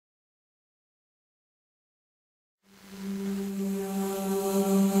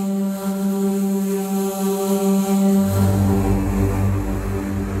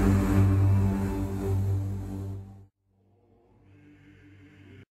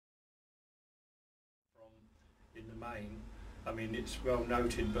Maine. I mean, it's well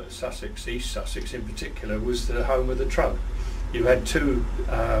noted, but Sussex, East Sussex in particular, was the home of the Trug. You had two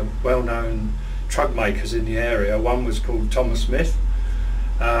well-known Trug makers in the area. One was called Thomas Smith,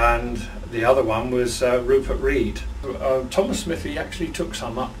 and the other one was Rupert Reed. Thomas Smith, he actually took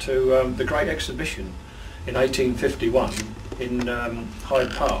some up to the Great Exhibition in 1851 in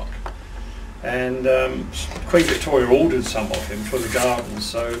Hyde Park, and Queen Victoria ordered some of him for the gardens,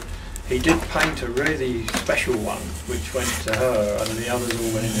 so he did paint a really special one which went to her, and the others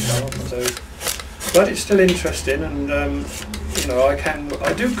all went in the garden. So, but it's still interesting, and you know,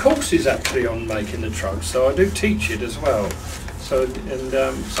 I do courses actually on making the Trug, so I do teach it as well. So, and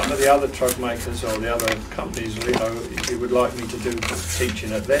some of the other Trug makers or the other companies, you know, who would like me to do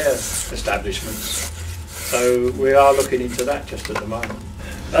teaching at their establishments. So we are looking into that just at the moment.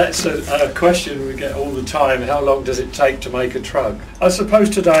 That's a question we get all the time. How long does it take to make a Trug? I suppose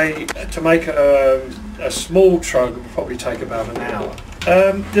today to make a small Trug would probably take about an hour.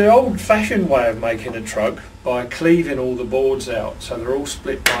 The old-fashioned way of making a Trug, by cleaving all the boards out, so they're all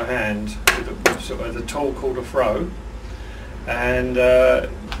split by hand with sort of the tool called a froe. And but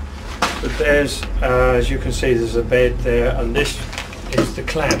there's, as you can see, there's a bed there, and this is the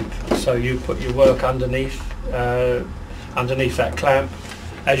clamp. So you put your work underneath that clamp.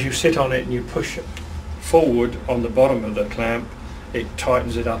 As you sit on it and you push it forward on the bottom of the clamp, it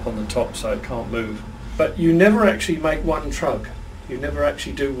tightens it up on the top so it can't move. But you never actually make one Trug. You never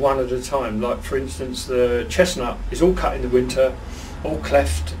actually do one at a time. Like, for instance, the chestnut is all cut in the winter, all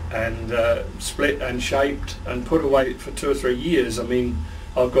cleft and split and shaped and put away for 2 or 3 years. I mean,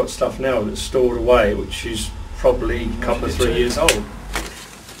 I've got stuff now that's stored away which is probably a couple of 3 years old.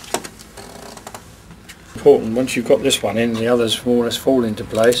 Important, once you've got this one in, the others more or less fall into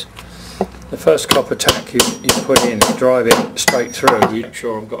place. The first copper tack you put in, drive it straight through. Make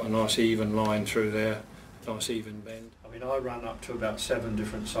sure I've got a nice even line through there, nice even bend. I mean, I run up to about 7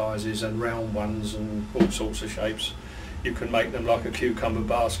 different sizes and round ones and all sorts of shapes. You can make them like a cucumber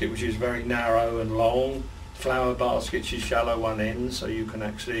basket, which is very narrow and long. Flower baskets is shallow one end, so you can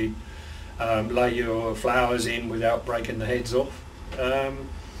actually lay your flowers in without breaking the heads off.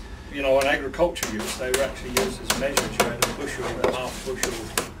 You know, on agriculture use, they were actually used as measures. You had a bushel, a half bushel,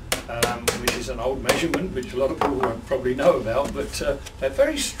 which is an old measurement, which a lot of people won't probably know about, but they're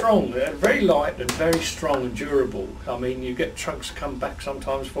very strong, they're very light and very strong and durable. I mean, you get trucks come back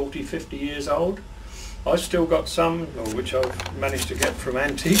sometimes 40, 50 years old. I've still got some, which I've managed to get from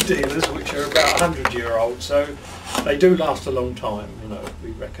antique dealers, which are about 100-year-old, so they do last a long time. You know,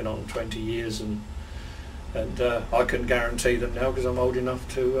 we reckon on 20 years, and I can guarantee them now because I'm old enough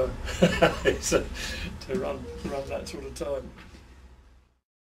to to run that sort of time.